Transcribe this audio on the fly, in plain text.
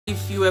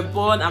If you were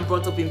born and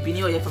brought up in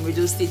Benin or you're from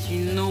Edo State,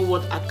 you know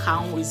what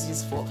account is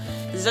used for.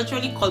 It's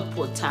actually called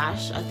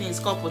potash. I think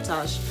it's called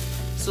potash.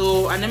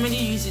 So I normally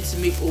use it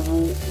to make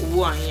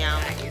owo and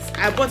yam.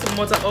 I bought a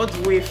mortar all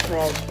the way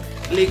from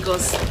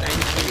Lagos,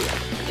 Nigeria.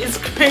 It's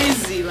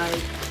crazy. Like,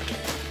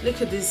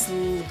 look at this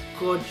little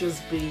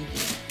gorgeous baby.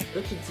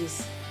 Look at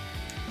this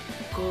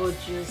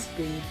gorgeous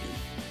baby.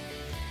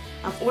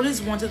 I've always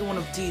wanted one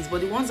of these,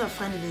 but the ones I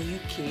find in the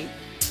UK,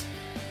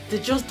 they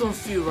just don't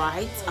feel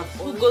right.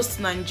 Who goes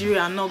to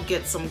Nigeria and not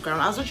get some groundnut?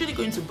 I was actually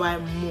going to buy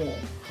more,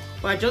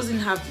 but I just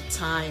didn't have the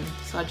time,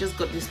 so I just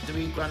got these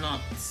 3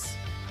 groundnuts.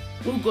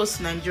 Who goes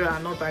to Nigeria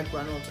and not buy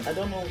groundnut? I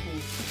don't know who.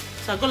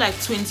 So I got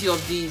like 20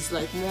 of these,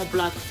 like more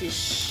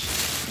blackfish.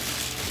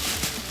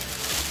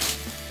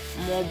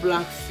 More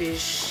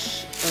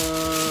blackfish.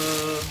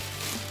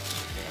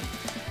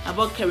 I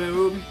bought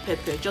Cameroon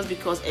pepper just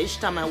because each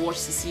time I watch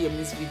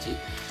CCM's video,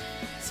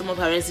 some of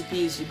her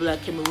recipes she'll be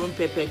like Cameroon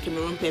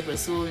pepper.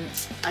 So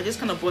I just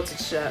kind of bought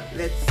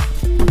it.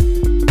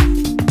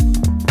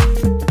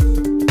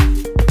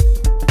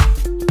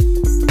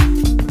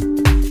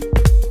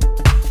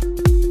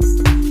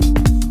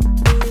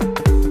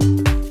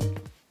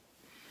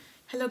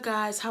 Hello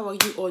guys, how are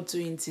you all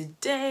doing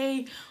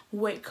today?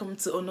 Welcome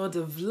to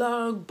another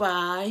vlog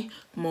by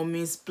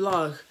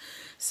Mummysblogg.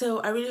 So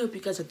I really hope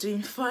you guys are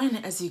doing fine.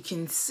 As you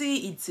can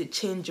see, it's a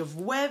change of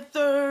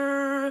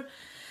weather.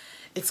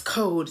 It's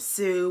cold,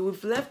 so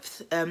we've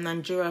left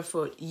Nigeria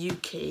for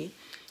UK.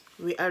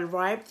 We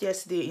arrived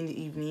yesterday in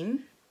the evening,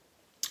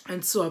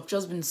 and so I've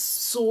just been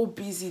so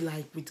busy,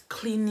 like with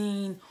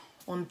cleaning,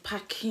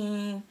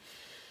 unpacking.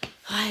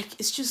 Like,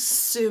 it's just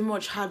so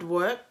much hard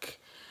work.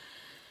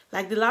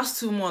 Like the last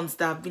 2 months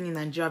that I've been in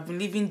Nigeria, I've been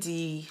living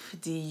the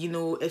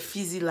a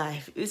fizzy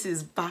life. This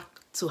is back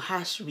to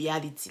harsh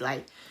reality.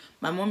 Like,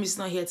 my mom is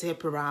not here to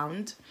help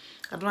around.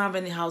 I don't have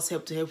any house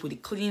help to help with the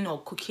cleaning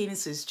or cooking,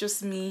 so it's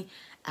just me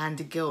and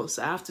the girls.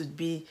 So I have to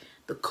be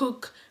the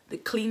cook, the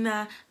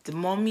cleaner, the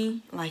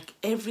mommy, like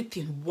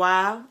everything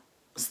while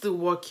still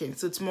working.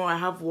 So tomorrow I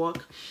have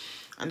work,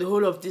 and the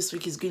whole of this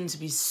week is going to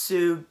be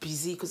so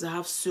busy because I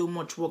have so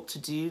much work to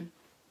do.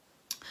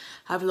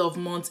 I have a lot of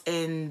month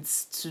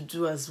ends to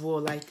do as well.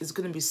 Like, it's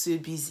going to be so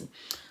busy.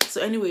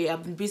 So anyway,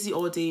 I've been busy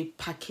all day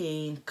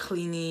packing,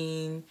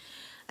 cleaning.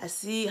 I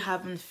still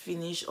haven't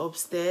finished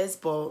upstairs,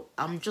 but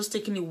I'm just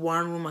taking it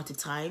 1 room at a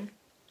time.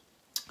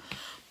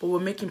 But we're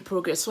making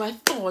progress. So I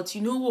thought, you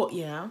know what,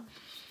 yeah?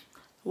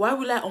 Why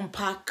will I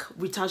unpack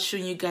without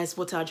showing you guys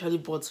what I actually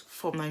bought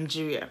from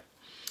Nigeria?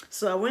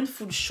 So I went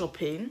food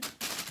shopping.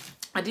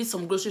 I did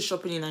some grocery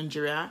shopping in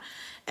Nigeria.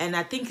 And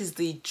I think it's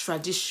the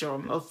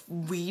tradition of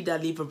we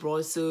that live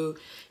abroad. So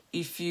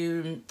if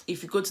you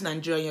go to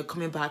Nigeria and you're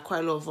coming back, quite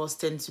a lot of us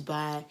tend to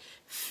buy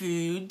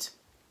food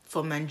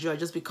from Nigeria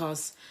just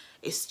because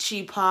it's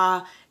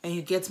cheaper and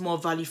you get more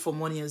value for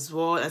money as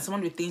well. And some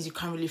of the things you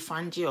can't really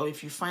find here, or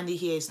if you find it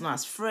here, it's not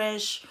as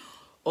fresh,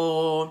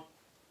 or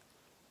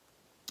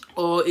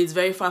it's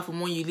very far from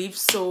where you live.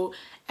 So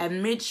I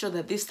made sure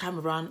that this time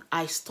around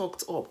I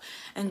stocked up.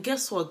 And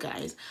guess what,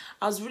 guys?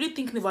 I was really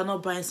thinking about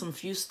not buying some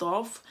few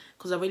stuff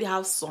because I already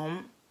have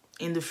some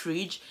in the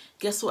fridge.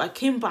 Guess what? I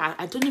came back.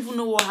 I don't even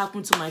know what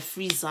happened to my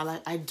freezer.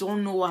 Like, I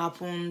don't know what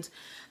happened.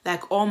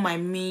 Like, all my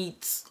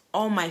meat,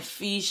 all my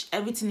fish,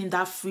 everything in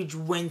that fridge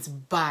went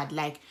bad.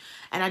 Like,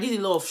 and I did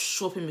a lot of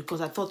shopping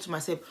because I thought to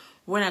myself,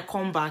 when I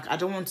come back, I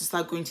don't want to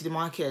start going to the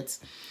market.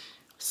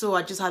 So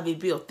I just have a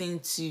bit of thing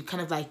to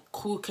kind of like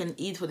cook and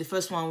eat for the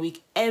first 1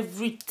 week.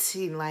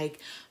 Everything, like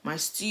my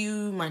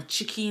stew, my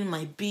chicken,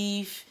 my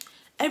beef,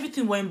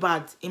 everything went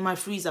bad in my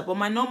freezer. But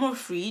my normal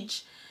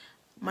fridge,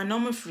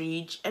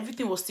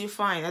 everything was still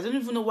fine. I don't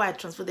even know why I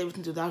transferred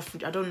everything to that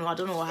fridge. I don't know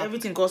why.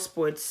 Everything got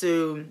spoiled.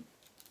 So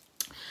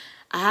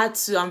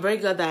I'm very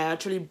glad that I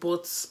actually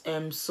bought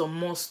some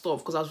more stuff,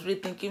 because I was really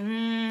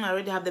thinking, I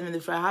already have them in the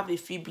fridge. I have a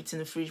few bits in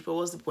the fridge, but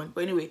what's the point?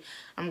 But anyway,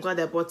 I'm glad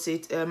I bought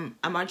it. I'm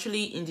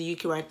actually in the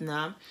UK right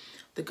now.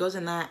 The girls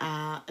and I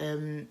are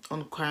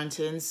on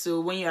quarantine. So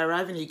when you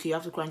arrive in the UK, you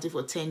have to quarantine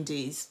for 10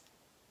 days.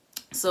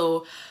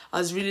 So I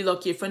was really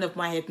lucky. A friend of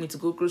mine helped me to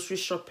go grocery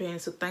shopping.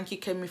 So thank you,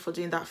 Kemi, for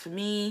doing that for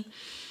me.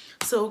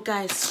 So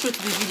guys, straight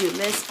to the video.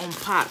 Let's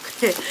unpack.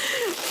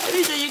 Let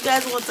me show you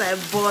guys what I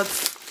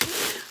bought.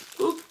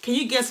 Can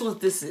you guess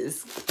what this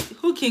is?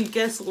 Who can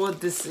guess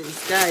what this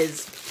is?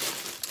 Guys,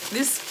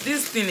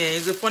 this thing here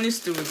is a funny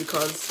story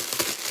because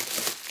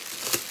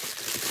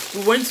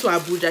we went to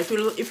Abuja.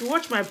 If you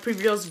watch my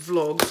previous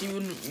vlogs,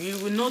 you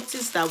will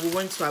notice that we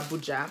went to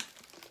Abuja.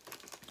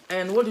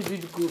 And what did we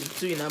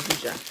do in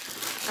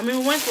Abuja? I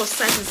mean, we went for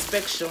site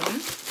inspection,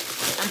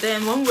 and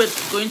then when we were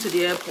going to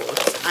the airport,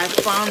 I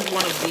found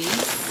one of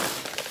these.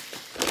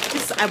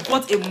 I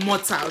bought a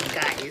mortar,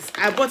 guys.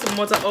 I bought a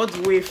mortar all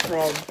the way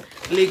from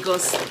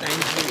Lagos,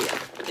 Nigeria.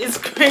 It's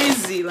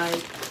crazy.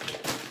 Like,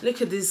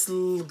 look at this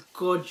little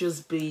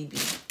gorgeous baby.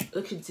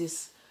 Look at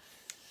this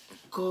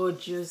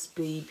gorgeous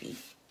baby.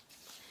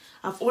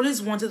 I've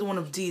always wanted one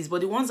of these,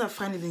 but the ones I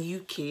find in the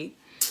UK,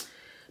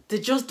 they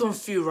just don't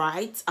feel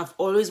right. I've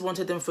always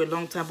wanted them for a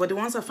long time, but the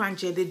ones I find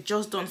here, they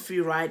just don't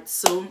feel right.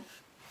 So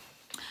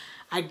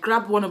I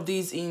grabbed one of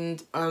these in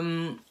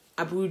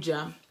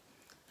Abuja.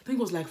 I think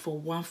it was like for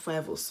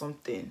 1.5 or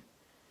something.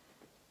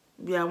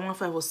 Yeah,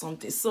 1.5 or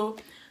something. So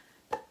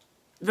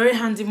very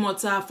handy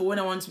mortar for when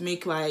I want to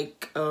make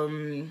like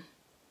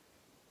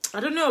I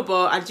don't know,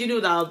 but I do know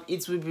that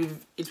it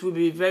will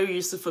be very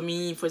useful for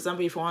me. For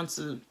example, if I want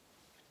to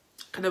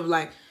kind of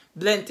like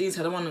blend things,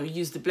 I don't want to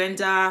use the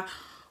blender.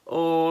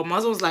 Or my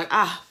husband was like,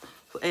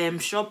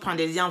 sure,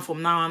 pounded yam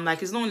from now. I'm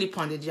like, it's not only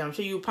pounded yam,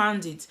 sure you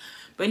pound it.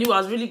 But anyway,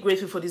 I was really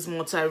grateful for this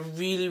mortar.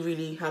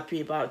 Really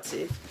happy about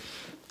it.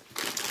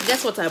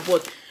 Guess what I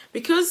bought?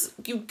 Because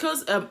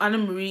Anna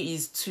Marie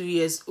is 2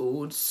 years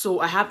old, so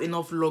I have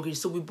enough luggage.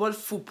 So we bought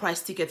full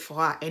price ticket for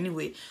her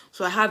anyway.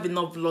 So I have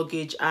enough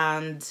luggage,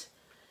 and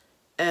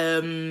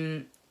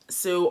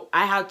so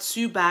I had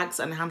 2 bags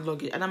and hand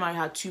luggage. Anna Marie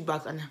had 2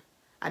 bags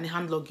and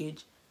hand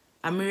luggage.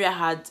 Amelia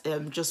had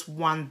just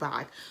 1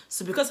 bag.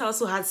 So because I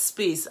also had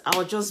space, I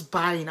was just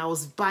buying. I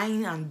was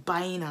buying and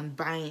buying and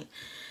buying.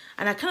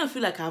 And I kind of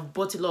feel like I've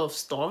bought a lot of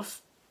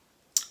stuff.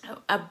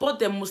 I bought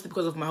them mostly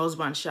because of my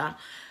husband, Sha.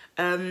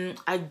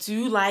 I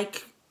do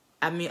like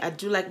eating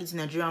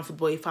Nigerian food,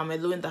 but if I'm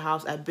alone in the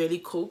house, I barely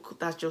cook.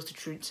 That's just the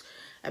truth.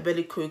 I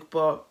barely cook,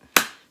 but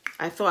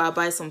I thought I'd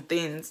buy some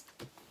things.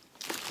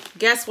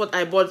 Guess what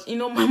I bought? You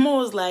know, my mom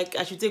was like,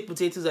 I should take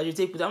potatoes, I should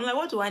take potatoes. I'm like,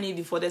 what do I need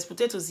it for? There's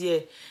potatoes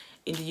here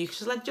in the UK.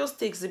 She's like, just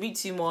takes a bit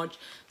too much.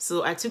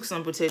 So I took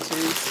some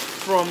potatoes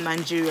from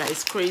Nigeria.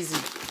 It's crazy.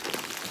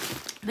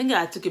 I think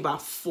I took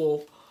about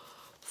four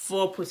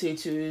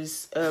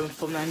potatoes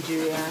from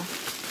Nigeria.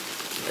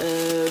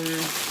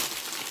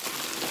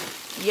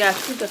 Yeah, I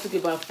think I took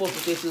about 4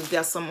 potatoes.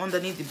 There's some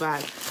underneath the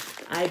bag.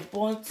 I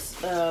bought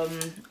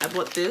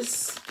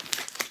this.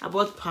 I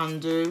bought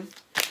pando.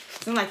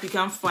 It's not like you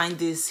can't find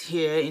this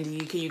here in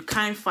the UK. You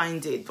can't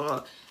find it,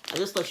 but I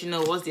just thought, you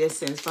know, what's the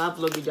essence? If I have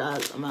luggage, I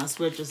might as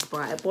well just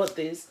buy. I bought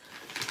this.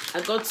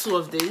 I got 2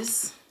 of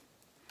these.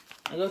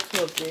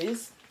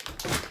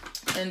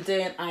 And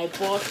then I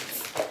bought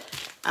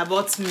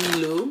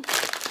Milo.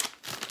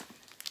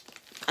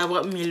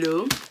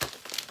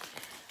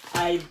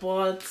 I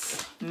bought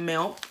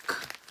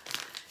milk.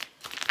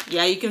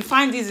 Yeah, you can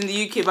find these in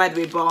the UK, by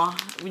the way, but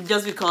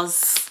just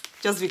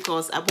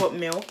because I bought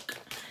milk.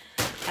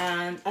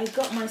 And I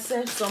got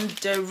myself some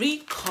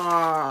Derica.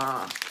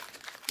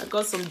 I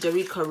got some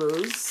Derica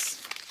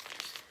rose.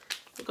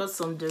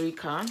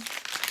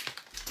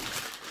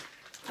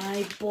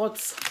 I bought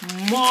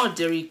more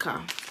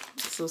Derica.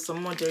 So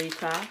some more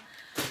Derica.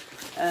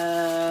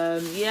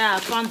 Yeah, I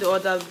found the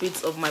other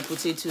bits of my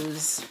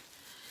potatoes.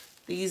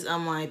 These are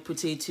my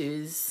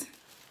potatoes.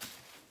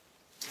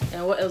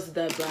 And what else did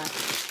I buy?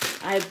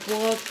 I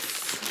bought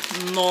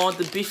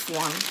the beef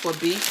one for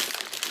beef.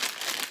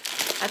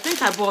 I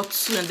think I bought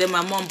 2, and then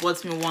my mom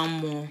bought me 1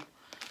 more.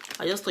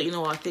 I just thought, you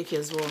know what, I'll take it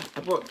as well. I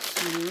bought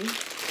 2.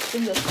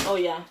 Oh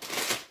yeah.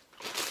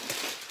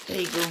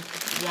 There you go.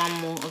 1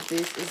 more of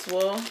this as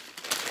well.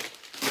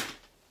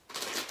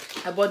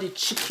 I bought the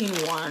chicken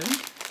one.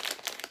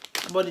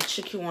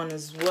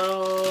 As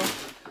well.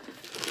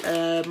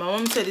 My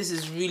mom said this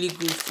is really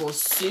good for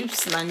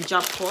soups,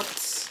 Nanja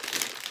pots.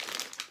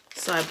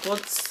 So I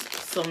bought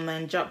some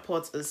Nanja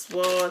pots as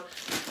well.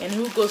 And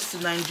who goes to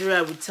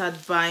Nigeria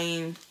without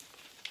buying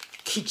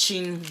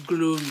kitchen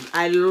glory?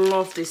 I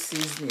love this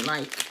seasoning.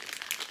 Like,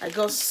 I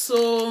got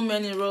so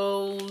many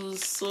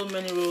rolls.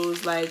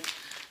 Like,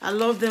 I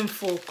love them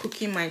for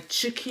cooking my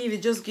chicken. They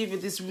just give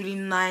it this really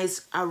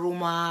nice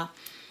aroma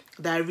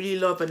that I really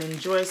love and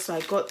enjoy. So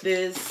I got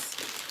this.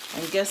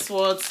 And guess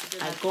what?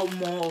 I got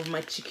more of my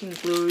chicken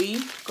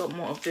glory. Got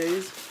more of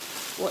those.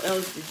 What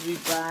else did we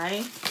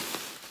buy?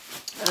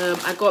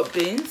 I got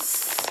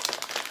beans.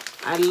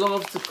 I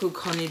love to cook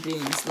honey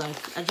beans.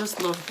 Like, I just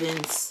love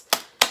beans.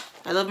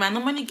 I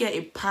normally get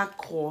a pack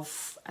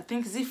of, I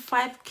think, is it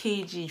 5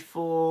 kg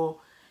for,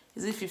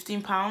 is it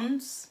 15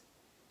 pounds?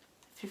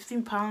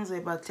 15 pounds or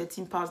about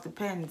 13 pounds,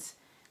 depends.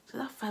 So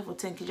that 5 or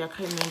 10 kg, I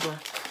can't remember.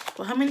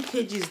 But how many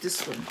kg is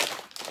this one?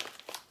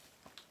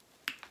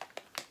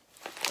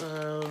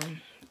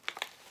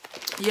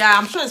 Yeah,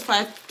 I'm sure it's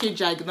 5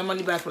 kg. I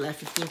normally buy for like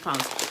 15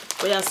 pounds.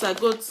 But yeah, so I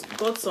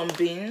got some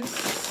beans.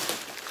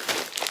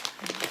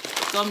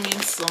 Got me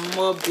some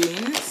more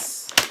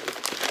beans.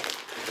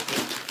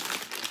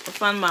 I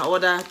found my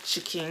other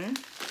chicken.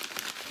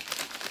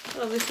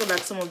 I just feel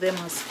like some of them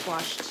have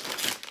squashed.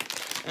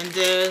 And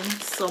then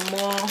some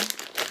more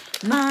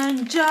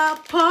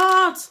Nanja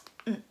pots.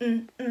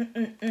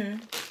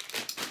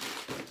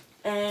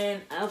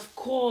 And of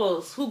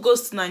course, who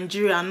goes to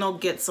Nigeria and not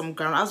get some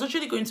groundnut? I was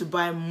actually going to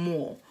buy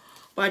more,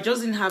 but I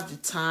just didn't have the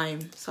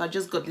time, so I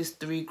just got these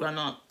 3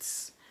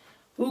 granuts.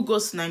 Who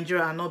goes to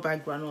Nigeria and not buy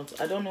granite?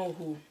 I don't know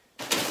who.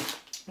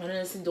 I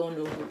honestly don't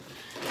know who.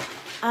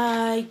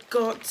 I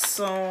got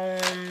some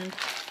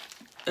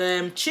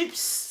chips,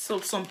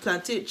 some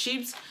plantain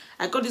chips.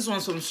 I got these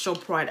ones from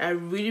ShopRite. I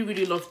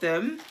really love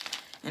them,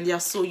 and they are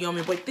so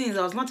yummy. But things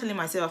I was not telling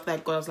myself after I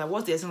got, I was like,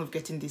 what's the essence of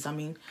getting this? I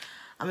mean,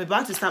 I'm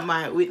about to start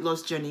my weight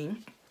loss journey,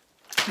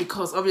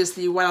 because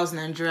obviously while I was in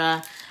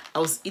Nigeria, I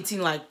was eating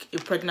like a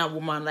pregnant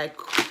woman, like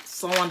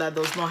someone that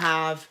does not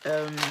have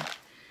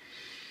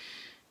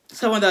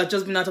someone that has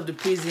just been out of the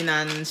prison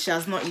and she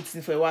has not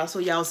eaten for a while. So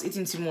yeah, I was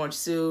eating too much.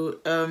 So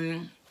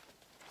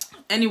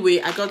anyway,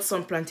 I got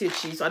some plantain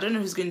chips. So I don't know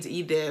who's going to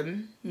eat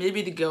them.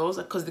 Maybe the girls,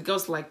 because the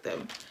girls like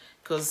them.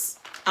 Because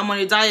I'm on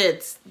a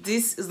diet.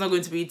 This is not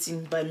going to be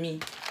eaten by me.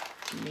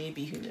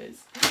 Maybe, who knows.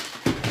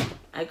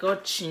 I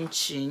got chin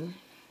chin.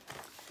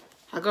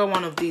 I got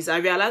one of these. I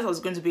realized I was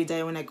going to be a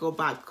diet when I go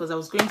back, because I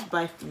was going to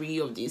buy 3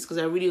 of these because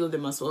I really love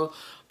them as well.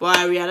 But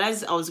I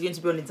realized I was going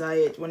to be on a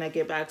diet when I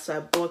get back, so I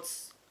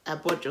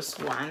bought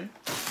just one.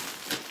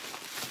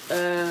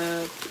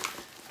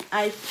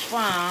 I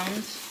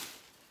found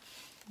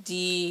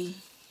the,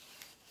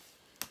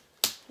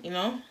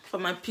 for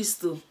my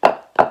pistol.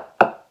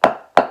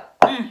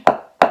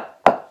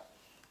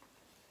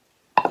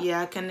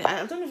 Yeah, I don't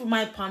know if I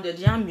might pounded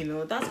yam,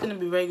 that's gonna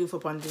be very good for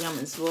pounded yam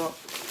as well.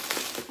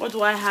 What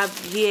do I have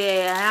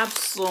here? I have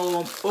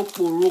some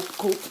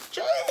okporoko.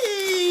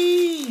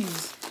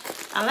 Jeez,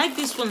 I like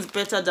these ones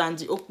better than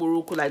the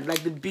okporoko,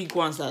 like the big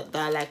ones that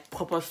are like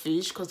proper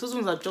fish, because those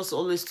ones are just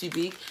always too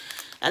big.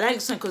 I like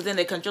this one because then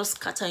they can just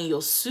scatter in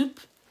your soup,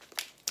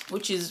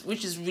 which is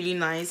really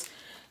nice.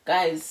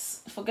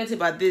 Guys, forget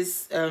about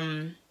this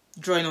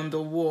drawing on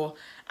the wall.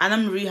 Anna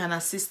Marie and her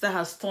sister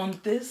has turned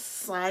this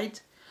side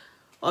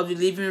of the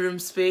living room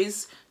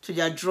space to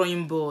their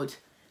drawing board.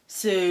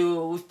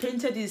 So we've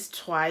painted this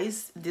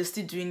twice. They're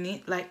still doing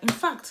it. Like, in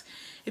fact,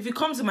 if you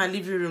come to my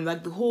living room,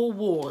 like the whole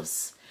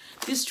walls,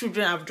 these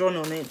children have drawn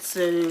on it.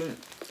 So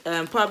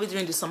probably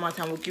during the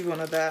summertime we'll give you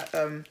another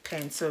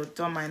paint. So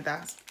don't mind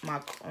that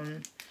mark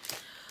on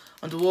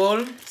the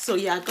wall. So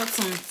yeah, I got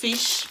some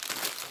fish.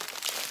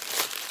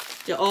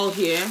 They're all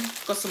here.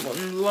 Got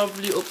some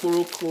lovely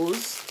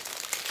okporokos.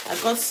 I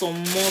got some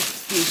more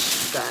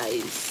fish,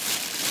 guys.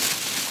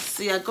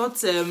 See, I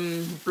got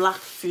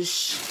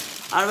blackfish.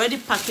 I already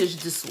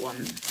packaged this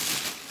one.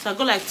 So I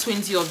got like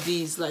 20 of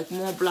these, like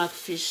more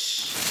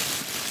blackfish.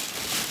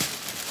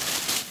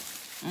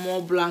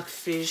 More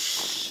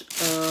blackfish.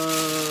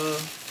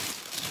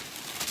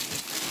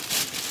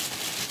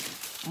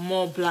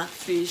 More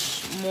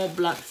blackfish. More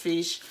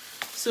blackfish.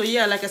 So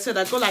yeah, like I said,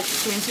 I got like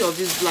 20 of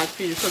these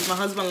blackfish because my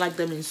husband liked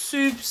them in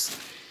soups.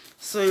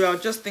 So I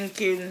was just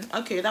thinking,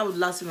 okay, that would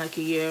last him like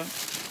a year.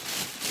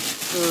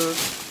 So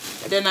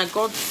then I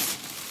got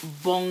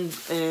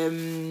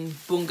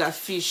bunga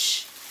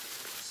fish.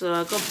 So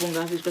I got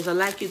bunga fish because I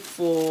like it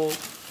for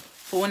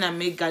when I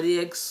make garlic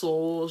egg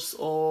sauce,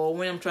 or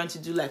when I'm trying to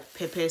do like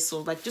pepper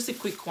sauce, like just a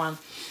quick one.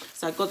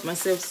 So I got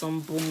myself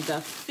some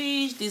bunga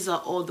fish. These are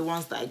all the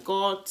ones that I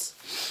got.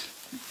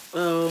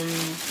 And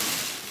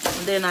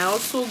then I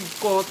also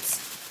got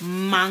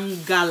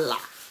mangala.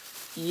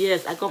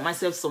 Yes, I got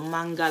myself some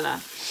mangala.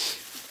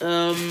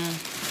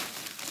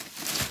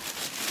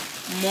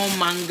 More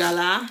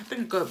mangala. I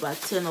think I got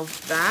about 10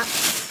 of that.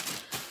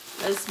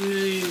 Let's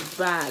move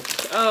back.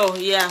 Oh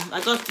yeah,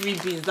 I got 3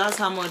 beans. That's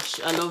how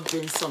much I love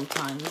beans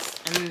sometimes.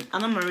 And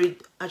Anna Marie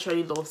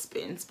actually loves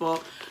beans,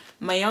 but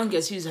my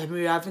youngest, who's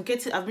Amiri,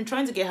 I've been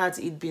trying to get her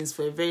to eat beans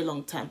for a very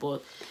long time,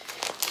 but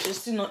she's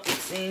still not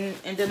eating.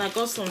 And then I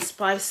got some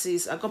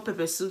spices. I got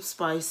pepper soup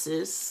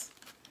spices.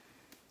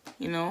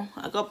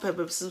 I got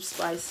pepper soup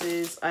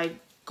spices. I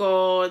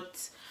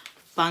got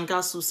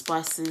banga soup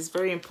spices.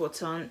 Very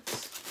important.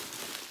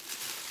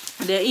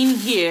 They're in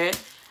here.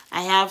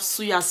 I have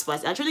suya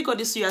spice. I actually got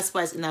this suya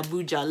spice in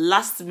Abuja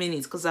last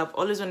minute because I've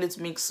always wanted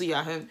to make suya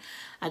at home.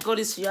 I got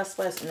this suya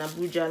spice in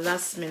Abuja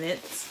last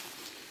minute.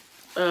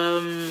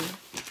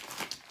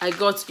 I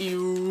got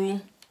iru.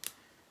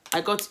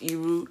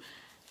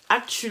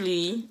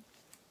 Actually,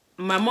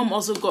 my mom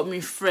also got me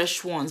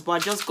fresh ones, but I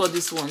just got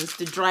these ones,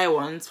 the dry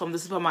ones from the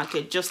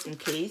supermarket, just in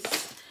case.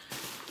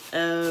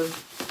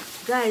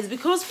 Guys,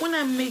 because when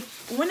I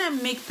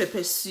make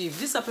pepper soup,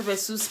 these are pepper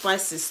soup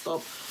spicy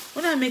stuff.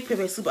 When I make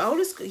pepper soup, I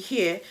always kind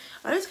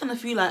of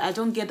feel like I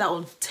don't get that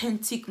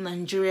authentic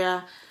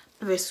Nigeria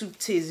pepper soup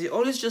taste. It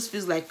always just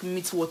feels like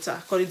meat water,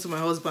 according to my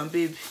husband,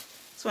 babe.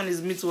 This one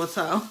is meat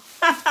water.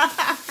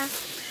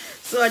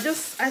 So I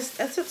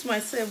said to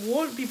myself,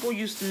 what people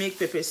used to make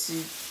pepper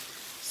soup.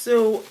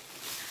 So,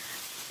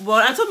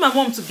 but I told my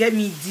mom to get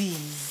me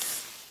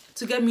these,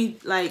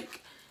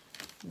 like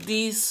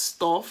this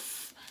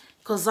stuff,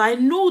 because I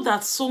know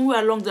that somewhere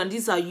along the line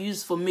these are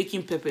used for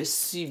making pepper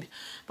soup.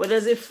 But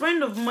there's a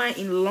friend of mine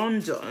in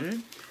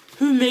London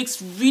who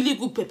makes really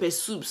good pepper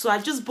soup. So I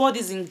just bought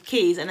this in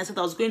case, and I said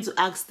I was going to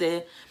ask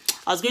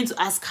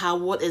her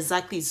what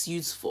exactly it's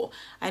used for.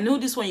 I know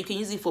this one you can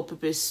use it for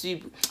pepper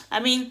soup.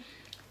 I mean,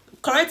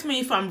 correct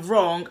me if I'm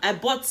wrong. I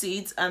bought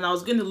it and I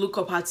was going to look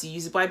up how to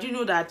use it, but I do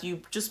know that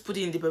you just put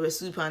it in the pepper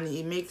soup and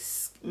it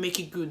make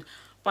it good.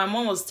 My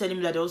mom was telling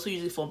me that they also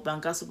use it for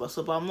banga soup, but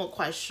I'm not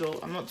quite sure.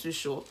 I'm not too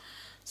sure.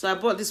 So I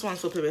bought this one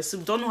for pepper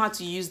soup. Don't know how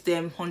to use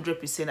them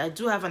 100%. I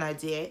do have an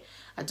idea.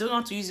 I don't know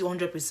how to use it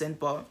 100%,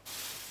 but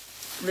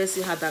let's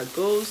see how that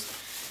goes.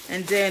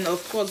 And then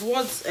of course,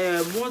 what's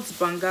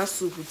banga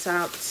soup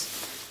without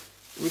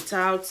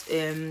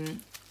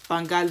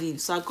banga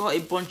leaves? So I got a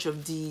bunch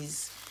of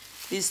these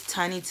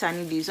tiny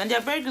leaves, and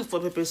they're very good for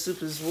pepper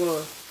soup as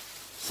well.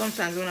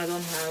 Sometimes when I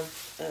don't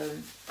have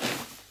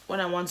when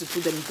I want to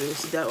put them in pepper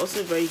soup, they're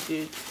also very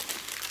good.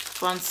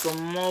 Found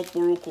some more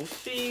poroko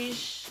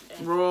fish,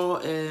 raw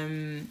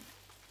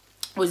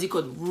what's it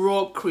called,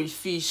 raw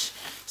crayfish.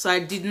 So I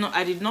did not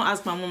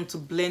ask my mom to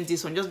blend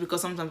this one, just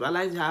because sometimes I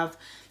like to have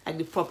like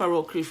the proper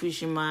raw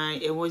crayfish in my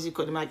what's it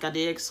called, in my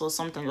garden eggs, or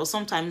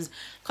sometimes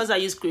because I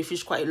use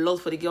crayfish quite a lot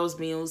for the girls'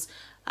 meals,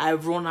 I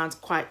run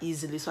out quite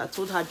easily. So I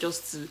told her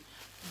just to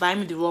buy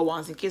me the raw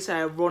ones in case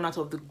I run out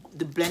of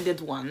the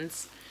blended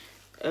ones,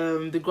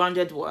 the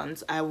grounded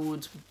ones. I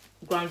would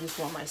ground this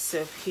one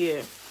myself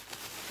here.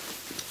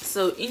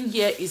 So in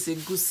here is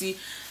egusi,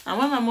 and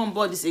when my mom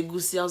bought this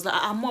egusi, I was like,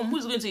 mom,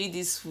 who's going to eat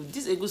this food?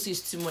 This egusi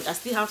is too much. I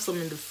still have some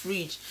in the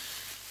fridge.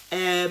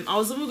 I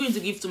was even going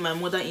to give to my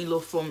mother-in-law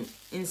from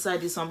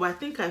inside this one, but I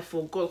think I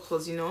forgot,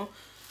 because you know,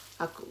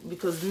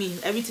 because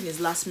everything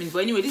is last minute.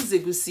 But anyway, this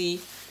is egusi.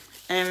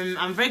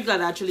 I'm very glad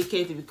I actually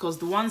kept it, because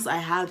the ones I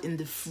had in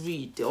the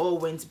fridge, they all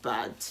went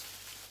bad.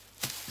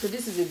 So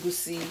this is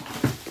egusi.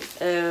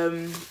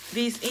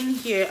 These in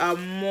here are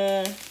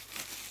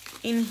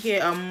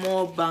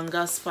more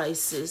banga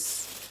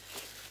spices.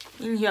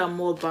 In here are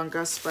more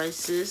banga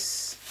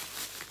spices.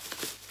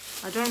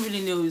 I don't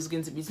really know who's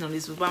going to be eating on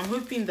this food, but I'm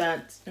hoping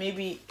that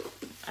maybe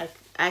I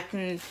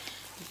can.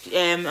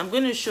 I'm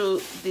going to show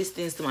these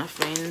things to my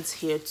friends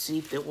here too.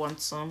 If they want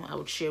some, I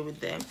would share with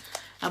them.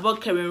 I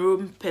bought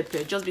Cameroon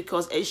pepper just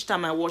because each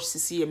time I watch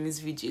CCM's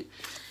video,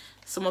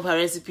 some of her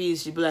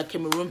recipes she'd be like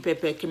Cameroon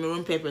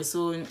pepper.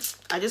 So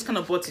I just kind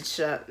of bought it.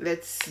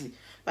 Let's see.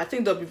 But I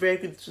think that'll be very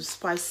good to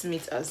spice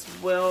meat as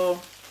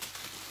well.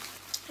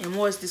 And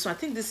what's this one? I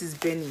think this is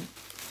Benny.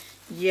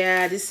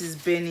 Yeah, this is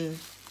Benny.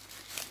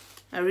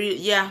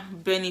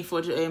 Benny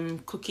for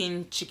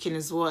cooking chicken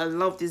as well. I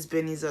love these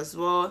Bennies as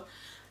well.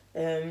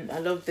 I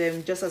love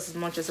them just as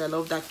much as I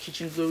love that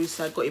kitchen glory.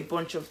 So I got a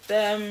bunch of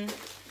them.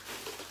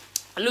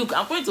 Look,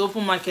 I'm going to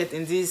open market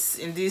in this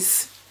in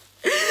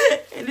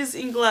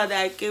England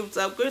that I came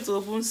to. I'm going to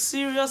open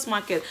serious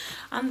market.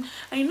 And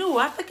you know,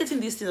 after getting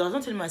these things, I was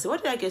not telling myself, why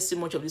did I get so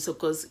much of this?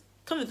 Because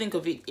come to think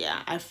of it,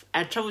 yeah,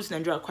 I travel to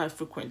Nigeria quite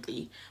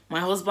frequently. My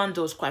husband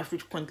does quite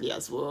frequently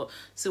as well.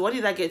 So why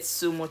did I get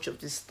so much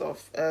of this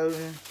stuff? I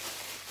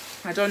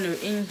don't know.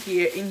 In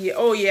here.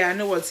 Oh yeah, I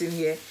know what's in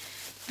here.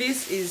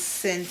 This is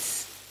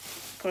scent.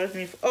 Correct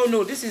me. Oh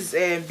no, this is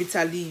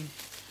bitter leaf.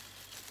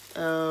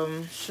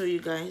 Show you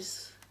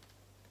guys.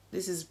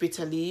 This is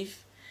bitter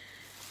leaf.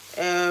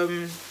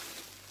 I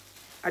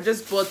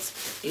just bought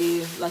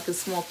a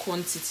small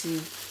quantity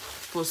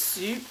for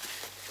soup.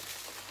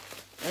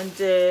 And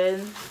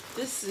then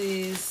this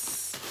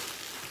is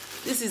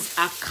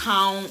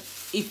account.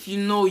 If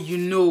you know, you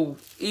know.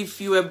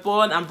 If you were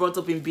born and brought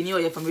up in Benin or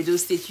you're from Edo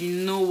State,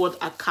 you know what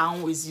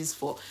account is used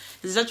for.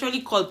 It's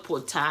actually called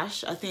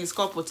potash. I think it's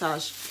called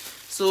potash.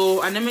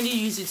 So I normally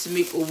use it to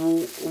make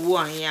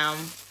owo and yam.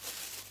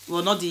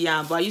 Well, not the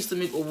yam, but I used to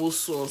make owo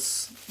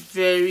sauce.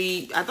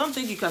 I don't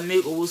think you can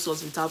make owo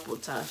sauce without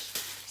potash.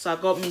 So I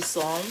got me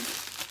some.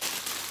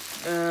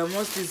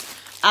 What's this?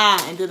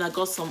 And then I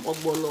got some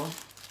ogbolo.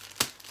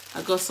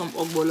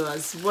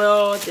 As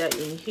well. They're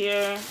in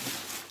here.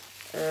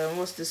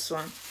 What's this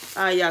one?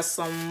 Yeah,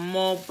 some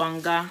more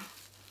banga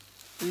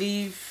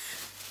leaf.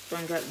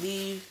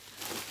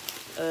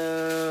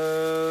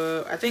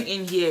 I think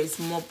in here is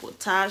more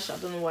potash. I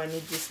don't know why I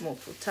need this more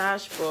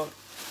potash, but.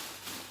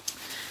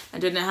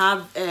 And then I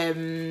have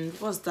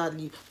what's that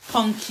leaf?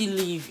 Pumpkin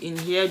leaf in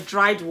here,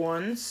 dried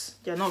ones.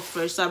 They're not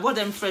fresh, so I bought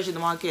them fresh in the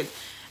market,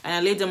 and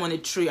I laid them on a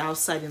tray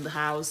outside in the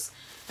house,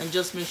 and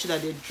just make sure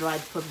that they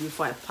dried properly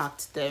before I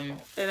packed them.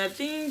 And I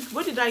think,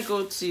 where did I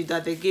go to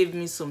that they gave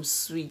me some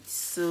sweets?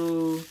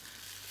 So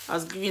I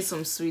was giving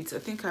some sweets. I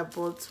think I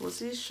bought,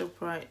 was it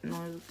ShopRite?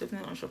 No,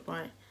 definitely not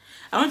ShopRite.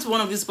 I went to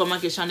one of these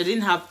supermarkets and they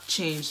didn't have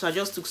change, so I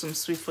just took some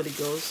sweets for the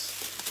girls.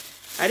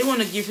 I didn't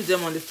want to give to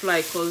them on the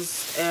fly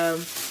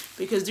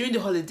because during the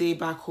holiday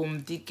back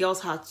home, the girls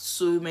had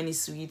so many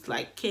sweets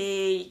like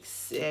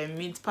cakes,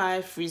 meat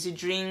pie, frizzy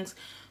drinks.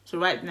 So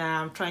right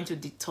now I'm trying to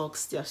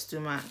detox their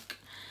stomach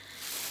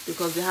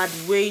because they had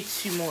way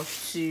too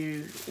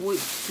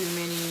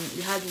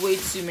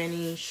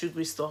many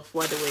sugary stuff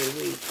while they were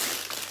away.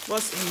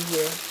 What's in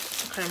here?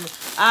 I can't remember.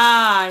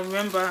 I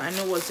remember. I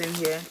know what's in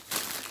here.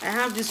 I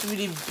have this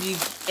really big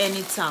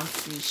anytime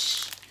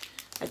fish.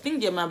 I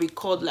think they might be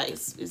called like,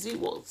 is it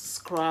what,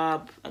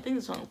 scrab? I think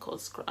this one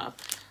called scrab.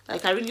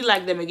 Like, I really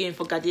like them again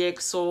for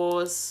garlic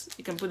sauce.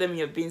 You can put them in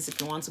your beans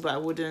if you want to, but I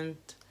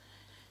wouldn't.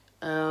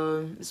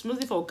 It's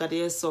mostly for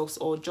garlic sauce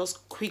or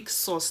just quick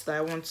sauce that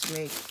I want to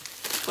make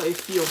for a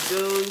few of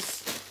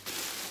those.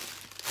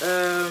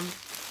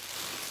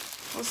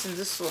 What's in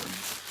this one?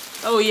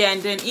 Oh yeah,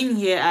 and then in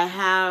here I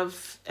have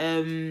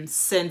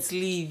scent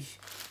leaf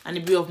and a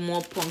bit of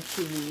more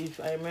pumpkin leaf.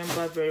 I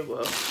remember very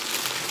well.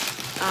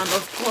 And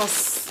of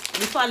course,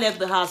 before I left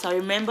the house, I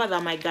remember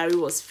that my gari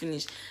was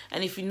finished.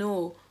 And if you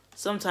know,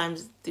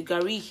 sometimes the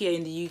gari here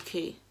in the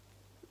UK.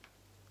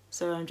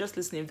 So I'm just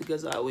listening if the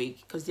girls are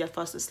awake because they are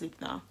fast asleep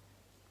now.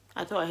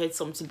 I thought I heard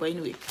something, but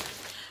anyway.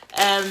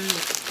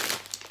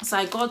 So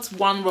I got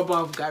 1 rubber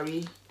of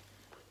gari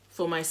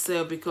for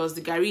myself because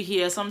the gari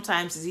here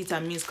sometimes is hit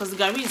and miss because the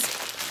gari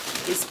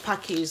is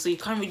packaged, so you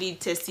can't really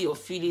test it or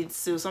feel it.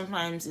 So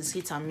sometimes it's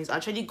hit and miss. I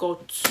actually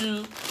got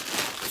two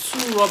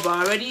rubber.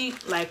 I already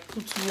like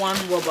put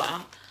 1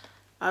 rubber.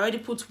 I already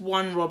put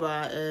 1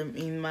 rubber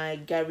in my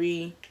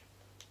gari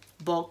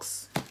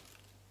box.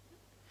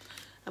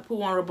 I put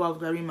 1 rubber of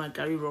gari in my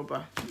gari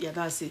rubber. Yeah,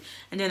 that's it.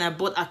 And then I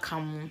bought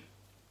akamu.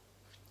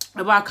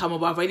 But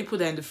I've already put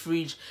that in the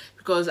fridge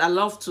because I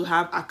love to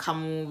have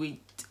akamu with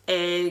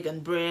egg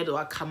and bread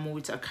or akamu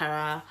with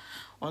akara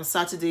on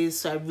Saturdays.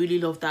 So I really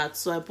love that.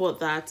 So I bought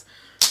that.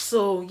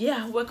 So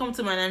yeah, welcome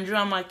to my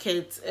Nigerian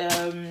market.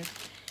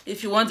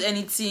 If you want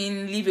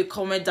anything, leave a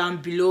comment down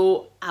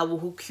below. I will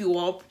hook you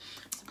up.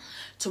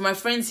 To my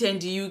friends here in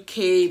the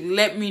UK,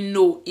 let me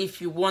know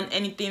if you want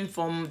anything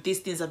from these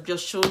things I've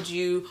just showed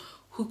you.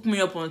 Hook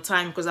me up on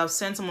time because I've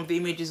sent some of the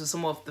images to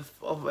some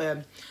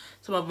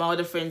of my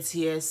other friends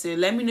here. So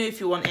let me know if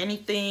you want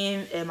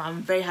anything.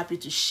 I'm very happy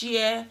to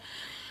share.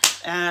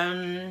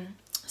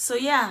 So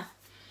yeah,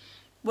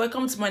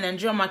 welcome to my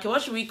Nigerian market.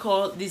 What should we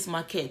call this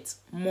market?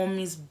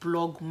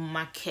 Mummysblogg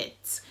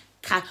market.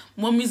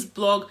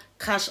 Mummysblogg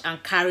cash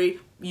and carry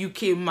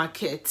UK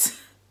market.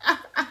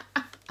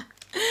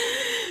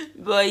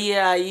 But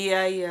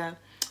yeah.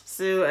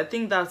 So I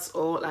think that's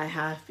all I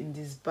have in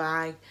this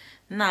bag.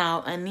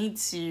 Now I need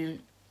to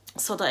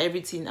sort out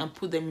everything and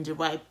put them in the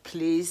right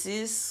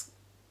places.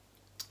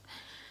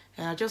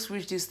 And I just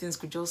wish these things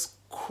could just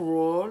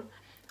crawl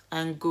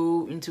and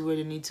go into where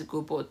they need to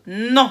go, but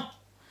no,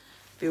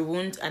 they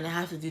won't, and I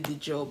have to do the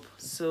job.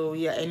 So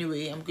yeah,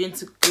 anyway, I'm going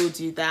to go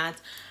do that.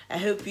 I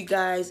hope you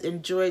guys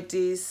enjoyed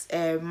this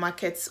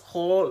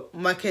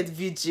market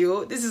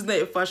video. This is not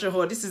a fashion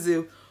haul, this is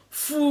a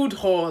food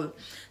haul.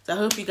 So I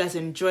hope you guys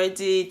enjoyed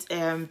it.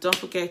 Don't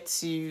forget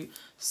to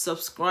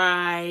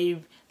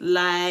subscribe,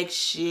 like,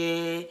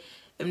 share,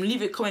 and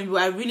leave a comment.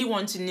 But I really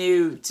want to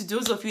know, to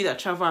those of you that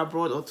travel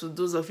abroad or to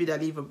those of you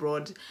that live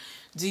abroad,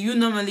 do you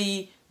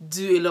normally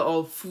do a lot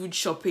of food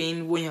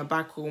shopping when you're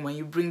back home and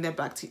you bring them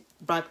back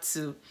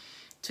to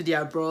the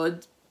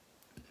abroad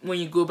when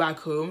you go back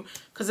home?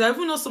 Because I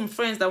even know some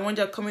friends that when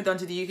they're coming down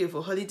to the UK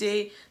for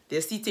holiday, they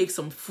still take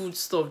some food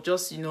stuff,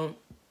 just, you know,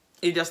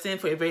 if they're staying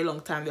for a very long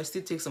time, they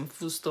still take some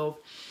food stuff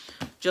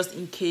just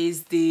in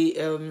case they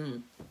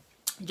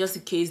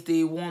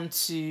want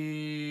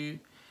to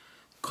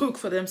cook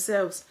for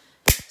themselves.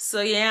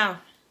 So yeah,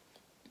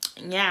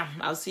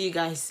 I'll see you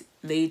guys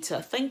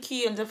later. Thank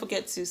you, and don't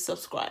forget to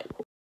subscribe.